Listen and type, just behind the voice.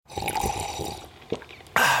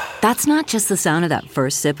That's not just the sound of that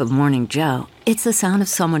first sip of Morning Joe. It's the sound of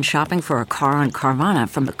someone shopping for a car on Carvana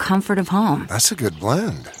from the comfort of home. That's a good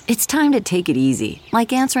blend. It's time to take it easy,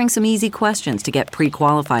 like answering some easy questions to get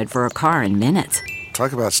pre-qualified for a car in minutes.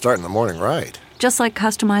 Talk about starting the morning right. Just like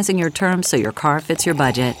customizing your terms so your car fits your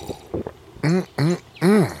budget.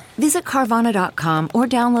 Visit Carvana.com or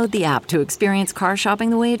download the app to experience car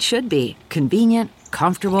shopping the way it should be. Convenient,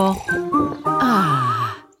 comfortable.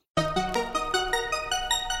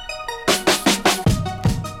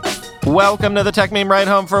 Welcome to the Tech Meme Ride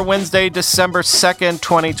Home for Wednesday, December 2nd,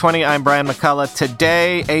 2020. I'm Brian McCullough.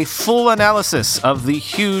 Today, a full analysis of the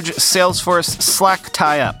huge Salesforce Slack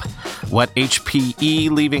tie-up, what HPE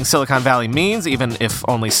leaving Silicon Valley means, even if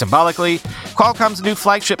only symbolically, Qualcomm's new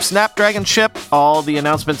flagship Snapdragon chip, all the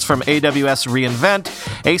announcements from AWS reInvent,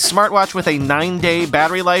 a smartwatch with a 9-day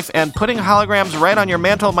battery life, and putting holograms right on your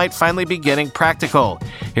mantle might finally be getting practical.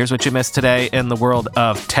 Here's what you missed today in the world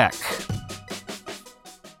of tech.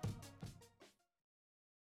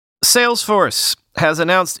 Salesforce has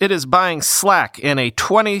announced it is buying Slack in a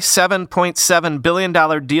 $27.7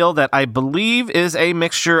 billion deal that I believe is a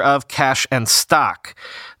mixture of cash and stock.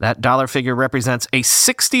 That dollar figure represents a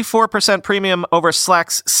 64% premium over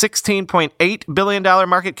Slack's $16.8 billion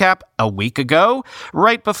market cap a week ago,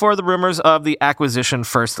 right before the rumors of the acquisition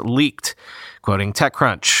first leaked. Quoting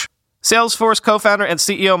TechCrunch, Salesforce co-founder and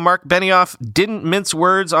CEO Mark Benioff didn't mince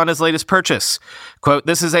words on his latest purchase. Quote,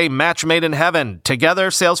 "This is a match made in heaven. Together,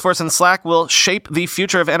 Salesforce and Slack will shape the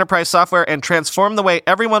future of enterprise software and transform the way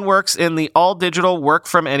everyone works in the all-digital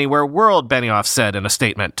work-from-anywhere world," Benioff said in a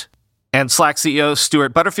statement. And Slack CEO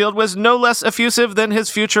Stuart Butterfield was no less effusive than his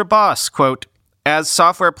future boss. Quote, "As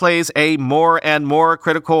software plays a more and more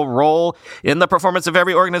critical role in the performance of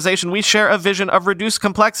every organization, we share a vision of reduced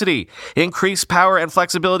complexity, increased power and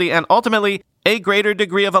flexibility, and ultimately, a greater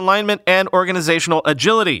degree of alignment and organizational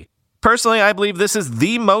agility. Personally, I believe this is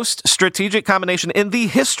the most strategic combination in the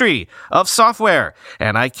history of software,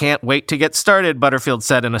 and I can't wait to get started," Butterfield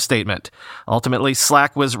said in a statement. Ultimately,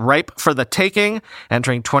 Slack was ripe for the taking.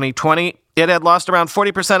 Entering 2020, it had lost around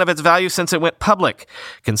 40% of its value since it went public.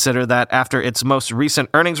 Consider that after its most recent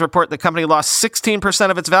earnings report, the company lost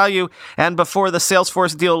 16% of its value, and before the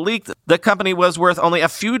Salesforce deal leaked, the company was worth only a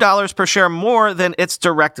few dollars per share more than its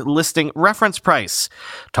direct listing reference price.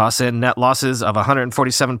 Toss in net losses of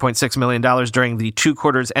 $147.6 million during the 2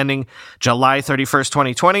 quarters ending July 31st,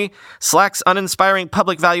 2020, Slack's uninspiring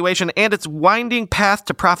public valuation, and its winding path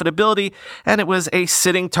to profitability, and it was a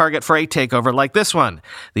sitting target for a takeover like this one.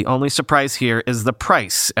 The only surprise here is the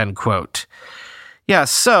price," end quote. Yeah,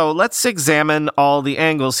 so let's examine all the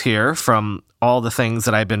angles here from all the things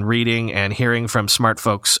that I've been reading and hearing from smart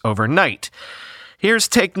folks overnight. Here's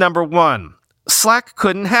take number 1. Slack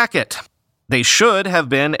couldn't hack it. They should have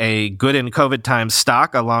been a good in COVID times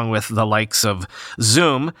stock along with the likes of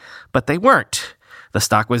Zoom, but they weren't. The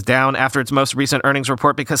stock was down after its most recent earnings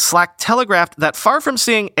report because Slack telegraphed that far from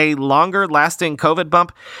seeing a longer-lasting COVID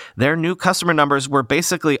bump, their new customer numbers were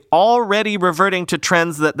basically already reverting to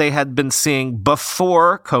trends that they had been seeing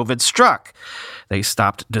before COVID struck. They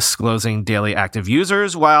stopped disclosing daily active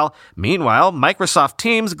users, while, meanwhile, Microsoft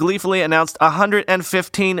Teams gleefully announced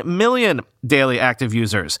 115 million daily active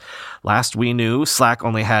users. Last we knew, Slack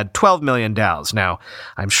only had 12 million DAOs. Now,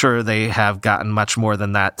 I'm sure they have gotten much more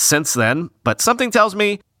than that since then, but something tells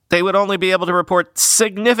me they would only be able to report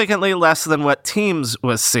significantly less than what Teams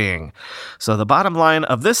was seeing. So the bottom line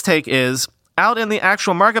of this take is, out in the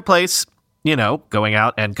actual marketplace, going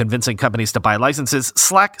out and convincing companies to buy licenses,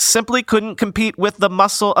 Slack simply couldn't compete with the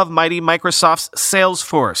muscle of mighty Microsoft's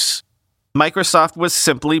Salesforce. Microsoft was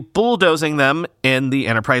simply bulldozing them in the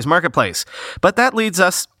enterprise marketplace. But that leads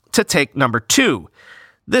us to take number 2.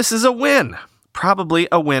 This is a win. Probably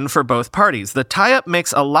a win for both parties. The tie-up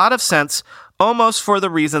makes a lot of sense, almost for the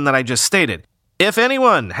reason that I just stated. If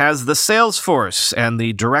anyone has the Salesforce and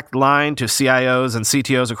the direct line to CIOs and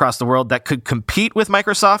CTOs across the world that could compete with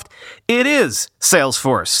Microsoft, it is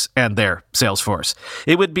Salesforce and their Salesforce.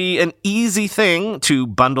 It would be an easy thing to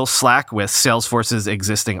bundle Slack with Salesforce's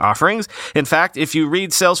existing offerings. In fact, if you read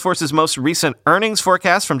Salesforce's most recent earnings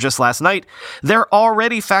forecast from just last night, they're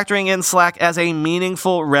already factoring in Slack as a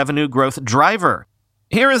meaningful revenue growth driver.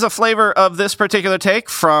 Here is a flavor of this particular take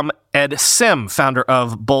from Ed Sim, founder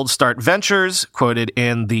of Bold Start Ventures, quoted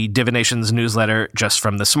in the Divinations newsletter just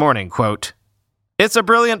from this morning. Quote, "It's a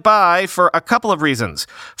brilliant buy for a couple of reasons.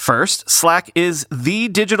 First, Slack is the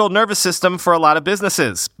digital nervous system for a lot of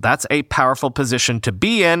businesses. That's a powerful position to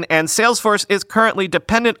be in, and Salesforce is currently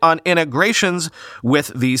dependent on integrations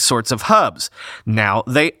with these sorts of hubs. Now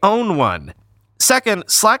they own one. Second,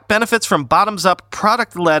 Slack benefits from bottoms-up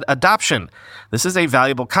product-led adoption. This is a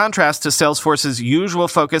valuable contrast to Salesforce's usual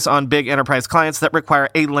focus on big enterprise clients that require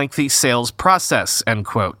a lengthy sales process, end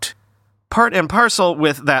quote. Part and parcel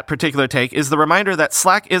with that particular take is the reminder that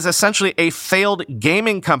Slack is essentially a failed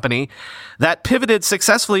gaming company that pivoted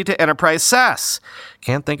successfully to enterprise SaaS.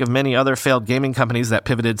 Can't think of many other failed gaming companies that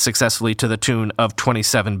pivoted successfully to the tune of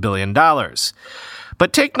 $27 billion.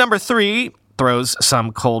 But take number 3 throws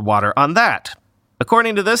some cold water on that.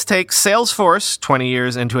 According to this take, Salesforce, 20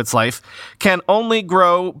 years into its life, can only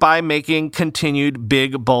grow by making continued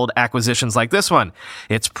big, bold acquisitions like this one.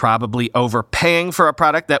 It's probably overpaying for a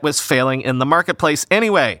product that was failing in the marketplace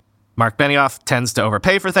anyway. Mark Benioff tends to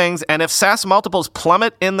overpay for things, and if SaaS multiples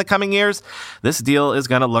plummet in the coming years, this deal is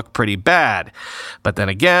going to look pretty bad. But then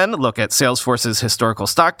again, look at Salesforce's historical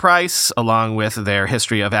stock price, along with their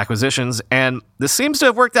history of acquisitions, and this seems to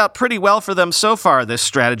have worked out pretty well for them so far, this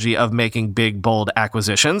strategy of making big, bold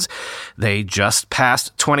acquisitions. They just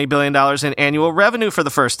passed $20 billion in annual revenue for the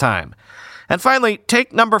first time. And finally,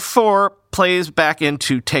 take number 4 plays back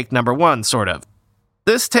into take number 1, sort of.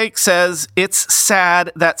 This take says it's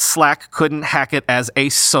sad that Slack couldn't hack it as a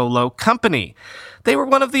solo company. They were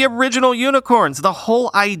one of the original unicorns. The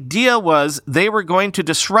whole idea was they were going to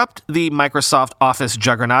disrupt the Microsoft Office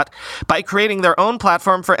juggernaut by creating their own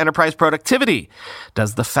platform for enterprise productivity.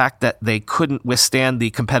 Does the fact that they couldn't withstand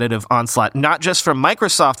the competitive onslaught, not just from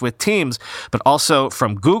Microsoft with Teams, but also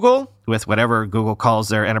from Google, with whatever Google calls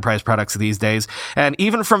their enterprise products these days, and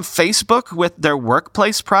even from Facebook with their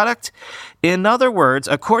workplace product? In other words,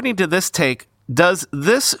 according to this take, does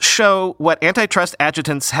this show what antitrust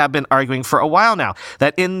adjutants have been arguing for a while now?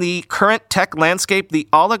 That in the current tech landscape, the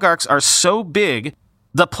oligarchs are so big,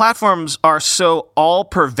 the platforms are so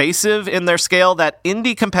all-pervasive in their scale that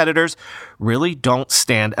indie competitors really don't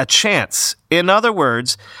stand a chance. In other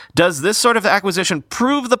words, does this sort of acquisition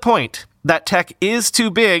prove the point that tech is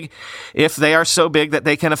too big if they are so big that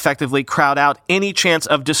they can effectively crowd out any chance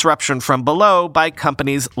of disruption from below by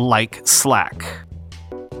companies like Slack?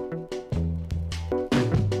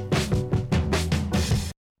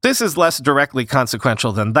 This is less directly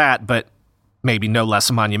consequential than that, but maybe no less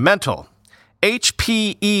monumental.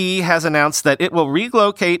 HPE has announced that it will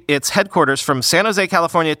relocate its headquarters from San Jose,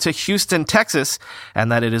 California to Houston, Texas,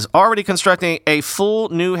 and that it is already constructing a full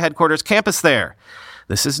new headquarters campus there.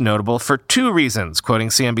 This is notable for 2 reasons, quoting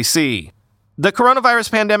CNBC. The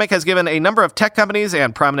coronavirus pandemic has given a number of tech companies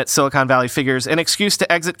and prominent Silicon Valley figures an excuse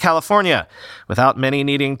to exit California. Without many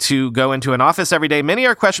needing to go into an office every day, many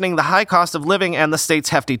are questioning the high cost of living and the state's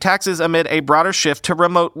hefty taxes amid a broader shift to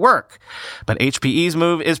remote work. But HPE's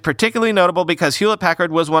move is particularly notable because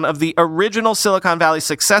Hewlett-Packard was one of the original Silicon Valley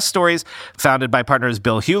success stories, founded by partners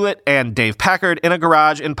Bill Hewlett and Dave Packard in a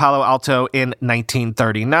garage in Palo Alto in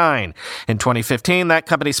 1939. In 2015, that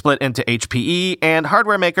company split into HPE and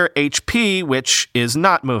hardware maker HP, which is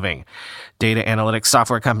not moving. Data analytics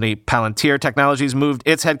software company Palantir Technologies moved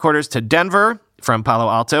its headquarters to Denver from Palo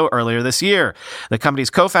Alto earlier this year. The company's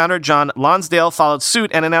co-founder, John Lonsdale, followed suit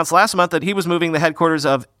and announced last month that he was moving the headquarters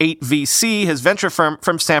of 8VC, his venture firm,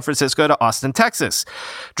 from San Francisco to Austin, Texas.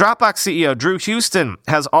 Dropbox CEO Drew Houston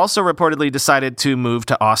has also reportedly decided to move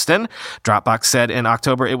to Austin. Dropbox said in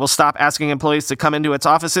October it will stop asking employees to come into its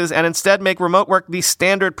offices and instead make remote work the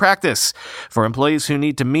standard practice. For employees who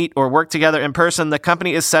need to meet or work together in person, the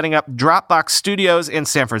company is setting up Dropbox studios in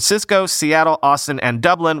San Francisco, Seattle, Austin, and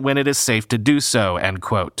Dublin when it is safe to do so, end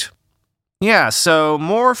quote. Yeah, so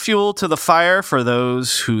more fuel to the fire for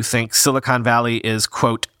those who think Silicon Valley is,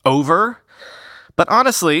 quote, over. But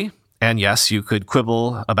honestly, and yes, you could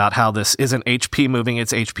quibble about how this isn't HP moving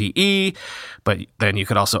its HPE, but then you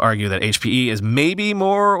could also argue that HPE is maybe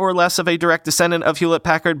more or less of a direct descendant of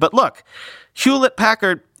Hewlett-Packard. But look,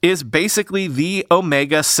 Hewlett-Packard is basically the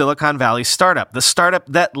Omega Silicon Valley startup, the startup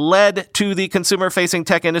that led to the consumer-facing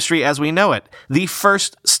tech industry as we know it, the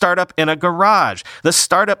first startup in a garage, the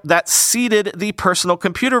startup that seeded the personal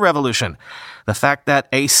computer revolution. The fact that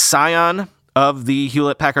a scion of the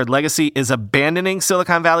Hewlett-Packard legacy is abandoning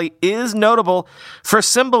Silicon Valley is notable for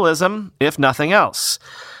symbolism, if nothing else.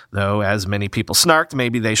 Though, as many people snarked,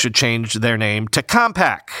 maybe they should change their name to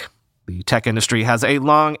Compaq. The tech industry has a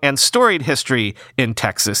long and storied history in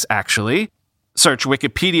Texas, actually. Search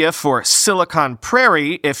Wikipedia for Silicon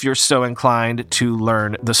Prairie if you're so inclined to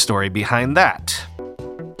learn the story behind that.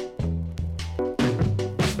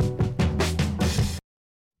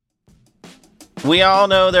 We all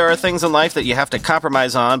know there are things in life that you have to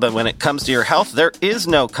compromise on, but when it comes to your health, there is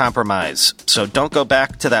no compromise. So don't go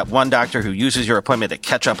back to that one doctor who uses your appointment to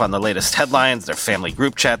catch up on the latest headlines, their family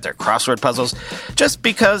group chat, their crossword puzzles, just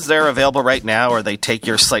because they're available right now or they take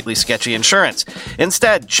your slightly sketchy insurance.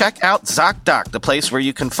 Instead, check out ZocDoc, the place where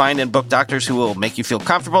you can find and book doctors who will make you feel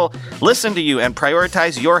comfortable, listen to you, and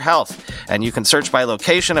prioritize your health. And you can search by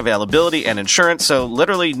location, availability, and insurance, so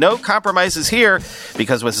literally no compromises here,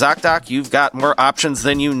 because with ZocDoc, you've got more options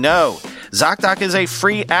than you know. ZocDoc is a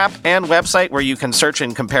free app and website where you can search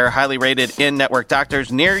and compare highly rated in-network doctors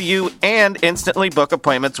near you and instantly book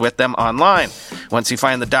appointments with them online. Once you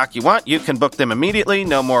find the doc you want, you can book them immediately.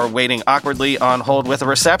 No more waiting awkwardly on hold with a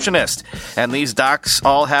receptionist. And these docs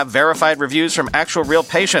all have verified reviews from actual real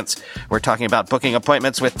patients. We're talking about booking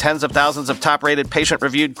appointments with tens of thousands of top-rated,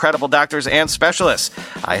 patient-reviewed, credible doctors and specialists.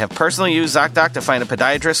 I have personally used ZocDoc to find a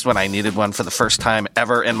podiatrist when I needed one for the first time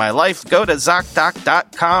ever in my life. Go to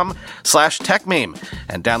ZocDoc.com/TechMeme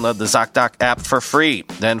and download the ZocDoc app for free.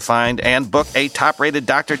 Then find and book a top-rated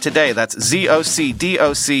doctor today. That's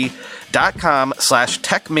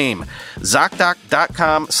ZocDoc.com/TechMeme.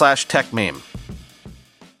 ZocDoc.com/TechMeme.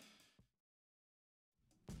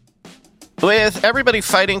 With everybody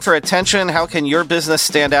fighting for attention, how can your business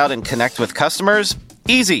stand out and connect with customers?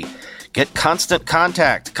 Easy. Get Constant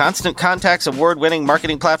Contact. Constant Contact's award-winning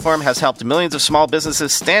marketing platform has helped millions of small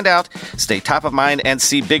businesses stand out, stay top of mind, and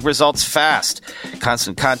see big results fast.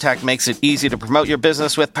 Constant Contact makes it easy to promote your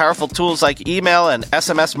business with powerful tools like email and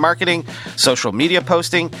SMS marketing, social media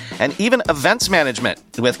posting, and even events management.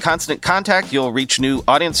 With Constant Contact, you'll reach new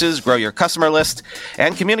audiences, grow your customer list,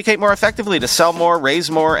 and communicate more effectively to sell more,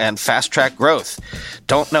 raise more, and fast-track growth.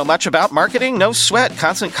 Don't know much about marketing? No sweat.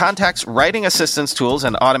 Constant Contact's writing assistance tools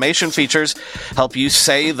and automation features help you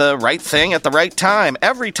say the right thing at the right time,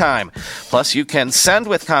 every time. Plus, you can send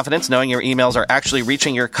with confidence knowing your emails are actually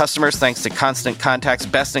reaching your customers thanks to Constant Contact's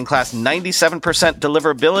best-in-class 97%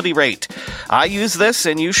 deliverability rate. I use this,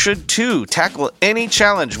 and you should too. Tackle any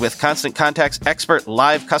challenge with Constant Contact's expert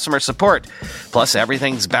live customer support. Plus,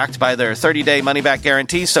 everything's backed by their 30-day money-back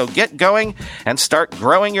guarantee, so get going and start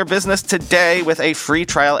growing your business today with a free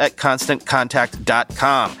trial at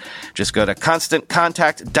ConstantContact.com. Just go to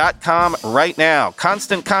ConstantContact.com right now.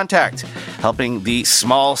 Constant Contact, helping the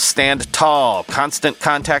small stand tall.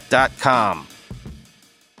 ConstantContact.com.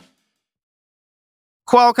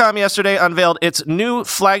 Qualcomm yesterday unveiled its new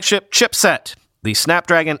flagship chipset, the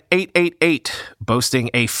Snapdragon 888, boasting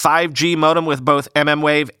a 5G modem with both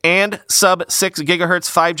mmWave and sub-6 GHz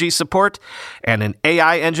 5G support and an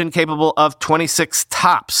AI engine capable of 26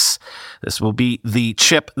 TOPS. This will be the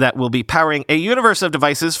chip that will be powering a universe of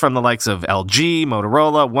devices from the likes of LG,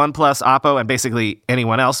 Motorola, OnePlus, Oppo, and basically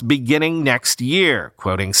anyone else beginning next year,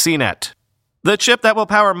 quoting CNET. The chip that will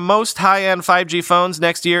power most high-end 5G phones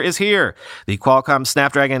next year is here, the Qualcomm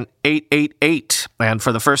Snapdragon 888. And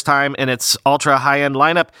for the first time in its ultra-high-end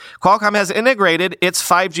lineup, Qualcomm has integrated its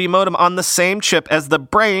 5G modem on the same chip as the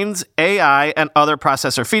brains, AI, and other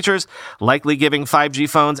processor features, likely giving 5G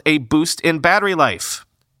phones a boost in battery life.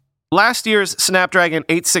 Last year's Snapdragon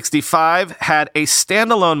 865 had a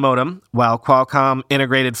standalone modem, while Qualcomm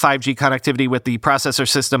integrated 5G connectivity with the processor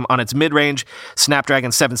system on its mid-range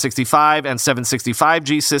Snapdragon 765 and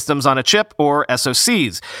 765G systems on a chip, or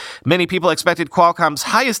SoCs. Many people expected Qualcomm's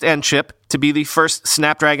highest-end chip to be the first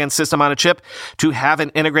Snapdragon system on a chip to have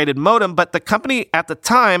an integrated modem, but the company at the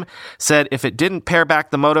time said if it didn't pair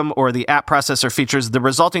back the modem or the app processor features, the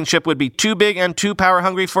resulting chip would be too big and too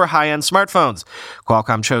power-hungry for high-end smartphones.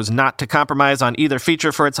 Qualcomm chose not to compromise on either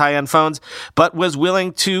feature for its high-end phones, but was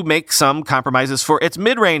willing to make some compromises for its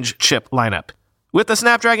mid-range chip lineup. With the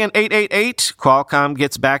Snapdragon 888, Qualcomm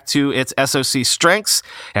gets back to its SoC strengths,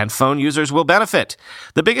 and phone users will benefit.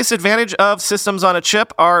 The biggest advantage of systems on a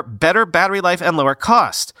chip are better battery life and lower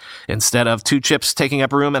cost. Instead of two chips taking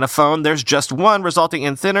up room in a phone, there's just one, resulting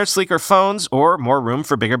in thinner, sleeker phones or more room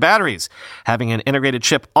for bigger batteries. Having an integrated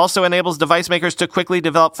chip also enables device makers to quickly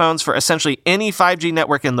develop phones for essentially any 5G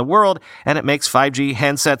network in the world, and it makes 5G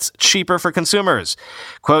handsets cheaper for consumers.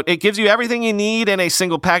 Quote, "It gives you everything you need in a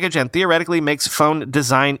single package and theoretically makes phone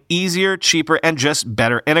design easier, cheaper, and just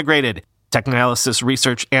better integrated," Technalysis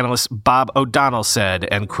research analyst Bob O'Donnell said,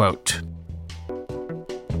 end quote.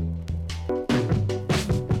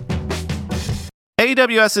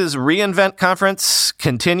 AWS's reInvent conference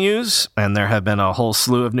continues, and there have been a whole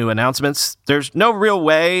slew of new announcements. There's no real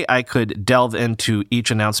way I could delve into each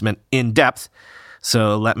announcement in depth,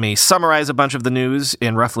 So let me summarize a bunch of the news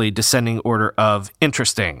in roughly descending order of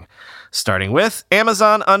interesting. Starting with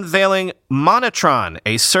Amazon unveiling Monitron,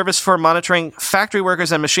 a service for monitoring factory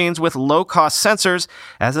workers and machines with low-cost sensors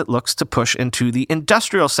as it looks to push into the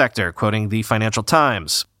industrial sector, quoting the Financial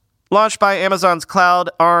Times. Launched by Amazon's cloud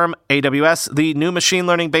arm, AWS, the new machine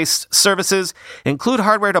learning-based services include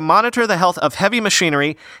hardware to monitor the health of heavy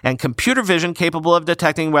machinery and computer vision capable of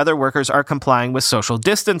detecting whether workers are complying with social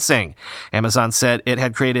distancing. Amazon said it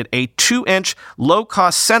had created a 2-inch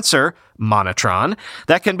low-cost sensor, Monitron,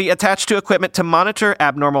 that can be attached to equipment to monitor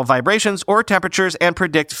abnormal vibrations or temperatures and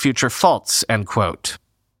predict future faults, end quote.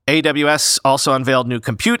 AWS also unveiled new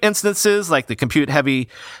compute instances like the compute-heavy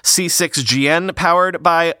C6GN powered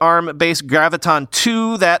by ARM-based Graviton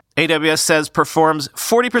 2 that AWS says performs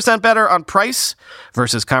 40% better on price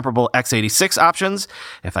versus comparable x86 options.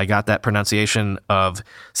 If I got that pronunciation of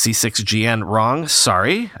C6GN wrong,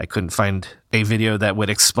 sorry. I couldn't find a video that would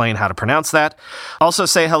explain how to pronounce that. Also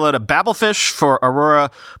say hello to Babelfish for Aurora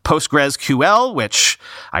PostgreSQL, which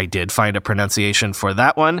I did find a pronunciation for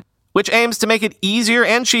that one, which aims to make it easier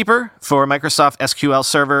and cheaper for Microsoft SQL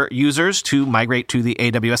Server users to migrate to the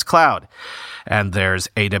AWS cloud. And there's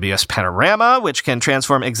AWS Panorama, which can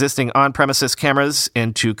transform existing on-premises cameras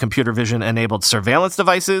into computer vision-enabled surveillance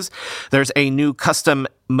devices. There's a new custom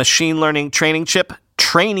machine learning training chip,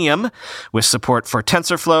 Trainium, with support for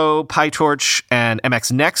TensorFlow, PyTorch, and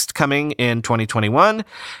MXNext coming in 2021.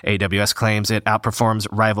 AWS claims it outperforms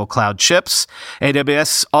rival cloud chips.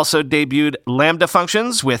 AWS also debuted Lambda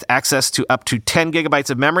functions with access to up to 10 gigabytes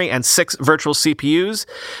of memory and 6 virtual CPUs,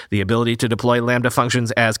 the ability to deploy Lambda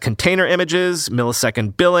functions as container images,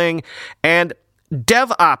 millisecond billing, and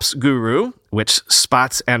DevOps Guru, which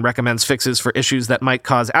spots and recommends fixes for issues that might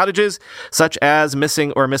cause outages, such as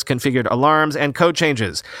missing or misconfigured alarms and code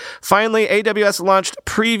changes. Finally, AWS launched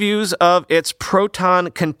previews of its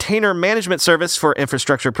Proton container management service for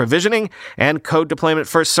infrastructure provisioning and code deployment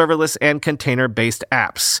for serverless and container-based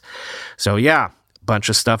apps. So yeah, bunch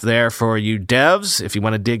of stuff there for you devs. If you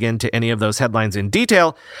want to dig into any of those headlines in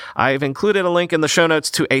detail, I've included a link in the show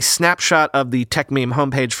notes to a snapshot of the TechMeme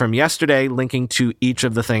homepage from yesterday, linking to each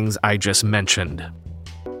of the things I just mentioned.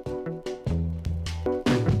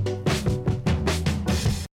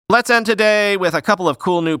 Let's end today with a couple of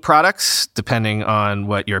cool new products, depending on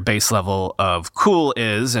what your base level of cool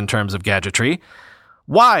is in terms of gadgetry.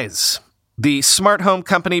 Wyze, the smart home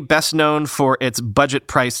company best known for its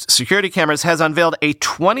budget-priced security cameras, has unveiled a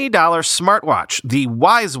 $20 smartwatch, the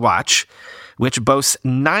Wyze Watch, which boasts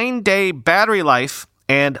 9-day battery life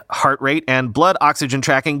and heart rate and blood oxygen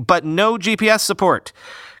tracking, but no GPS support,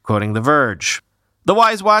 quoting The Verge. The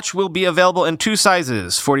Wyze Watch will be available in 2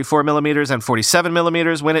 sizes, 44mm and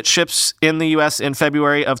 47mm, when it ships in the US in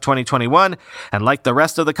February of 2021. And like the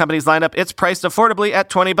rest of the company's lineup, it's priced affordably at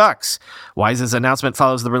 $20. Wyze's announcement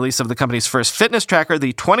follows the release of the company's first fitness tracker,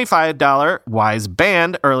 the $25 Wyze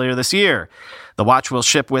Band, earlier this year. The watch will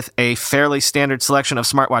ship with a fairly standard selection of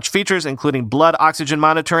smartwatch features, including blood oxygen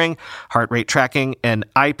monitoring, heart rate tracking, an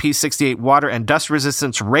IP68 water and dust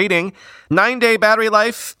resistance rating, 9-day battery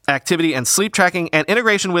life, activity and sleep tracking, and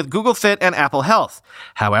integration with Google Fit and Apple Health.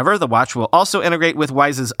 However, the watch will also integrate with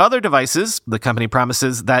Wyze's other devices. The company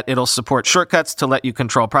promises that it'll support shortcuts to let you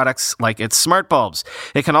control products like its smart bulbs.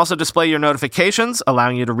 It can also display your notifications,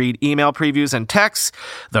 allowing you to read email previews and texts,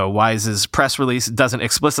 though Wyze's press release doesn't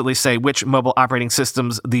explicitly say which mobile operating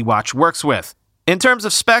systems the watch works with. In terms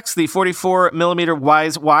of specs, the 44mm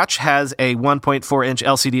Wyze watch has a 1.4-inch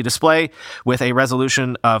LCD display with a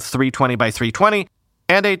resolution of 320 by 320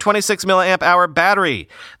 and a 26 mAh battery.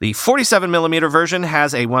 The 47mm version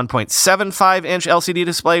has a 1.75-inch LCD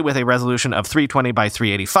display with a resolution of 320 by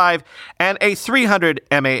 385 and a 300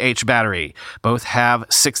 mAh battery. Both have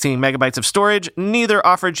 16 megabytes of storage. Neither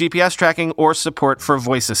offer GPS tracking or support for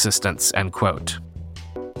voice assistance, end quote.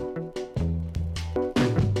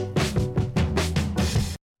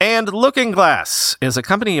 And Looking Glass is a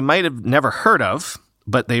company you might have never heard of,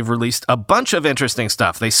 but they've released a bunch of interesting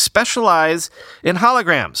stuff. They specialize in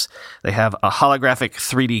holograms. They have a holographic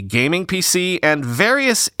 3D gaming PC and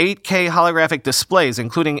various 8K holographic displays,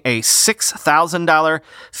 including a $6,000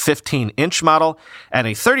 15-inch model and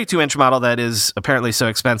a 32-inch model that is apparently so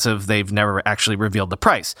expensive they've never actually revealed the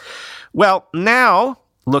price. Well, now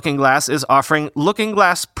Looking Glass is offering Looking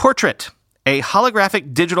Glass Portrait, a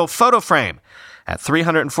holographic digital photo frame. At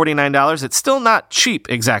 $349, it's still not cheap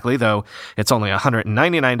exactly, though it's only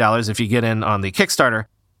 $199 if you get in on the Kickstarter.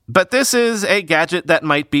 But this is a gadget that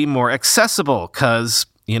might be more accessible, because,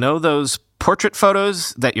 you know, those portrait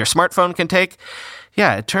photos that your smartphone can take?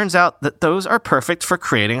 Yeah, it turns out that those are perfect for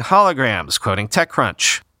creating holograms, quoting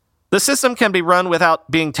TechCrunch. The system can be run without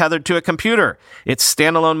being tethered to a computer. Its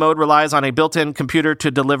standalone mode relies on a built-in computer to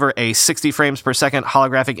deliver a 60 frames per second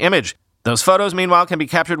holographic image. Those photos, meanwhile, can be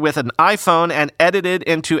captured with an iPhone and edited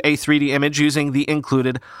into a 3D image using the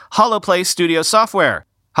included HoloPlay Studio software.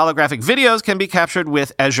 Holographic videos can be captured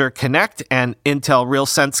with Azure Connect and Intel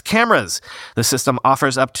RealSense cameras. The system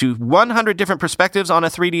offers up to 100 different perspectives on a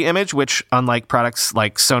 3D image, which, unlike products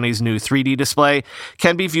like Sony's new 3D display,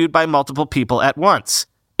 can be viewed by multiple people at once.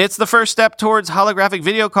 It's the first step towards holographic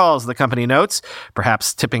video calls, the company notes,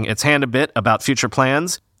 perhaps tipping its hand a bit about future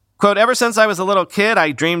plans. Quote, ever since I was a little kid,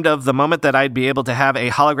 I dreamed of the moment that I'd be able to have a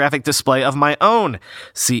holographic display of my own,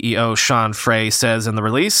 CEO Sean Frey says in the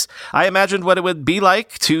release. I imagined what it would be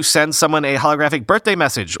like to send someone a holographic birthday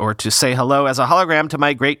message or to say hello as a hologram to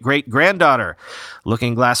my great-great-granddaughter.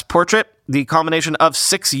 Looking Glass portrait, the culmination of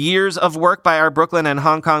 6 years of work by our Brooklyn and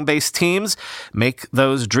Hong Kong-based teams, make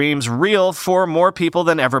those dreams real for more people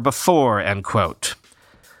than ever before, end quote.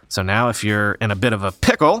 So now if you're in a bit of a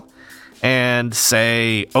pickle and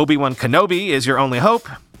say Obi-Wan Kenobi is your only hope,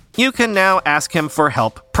 you can now ask him for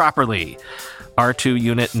help properly. R2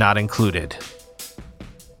 unit not included.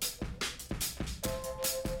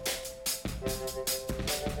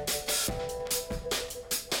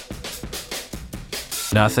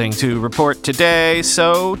 Nothing to report today,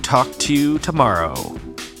 so talk to you tomorrow.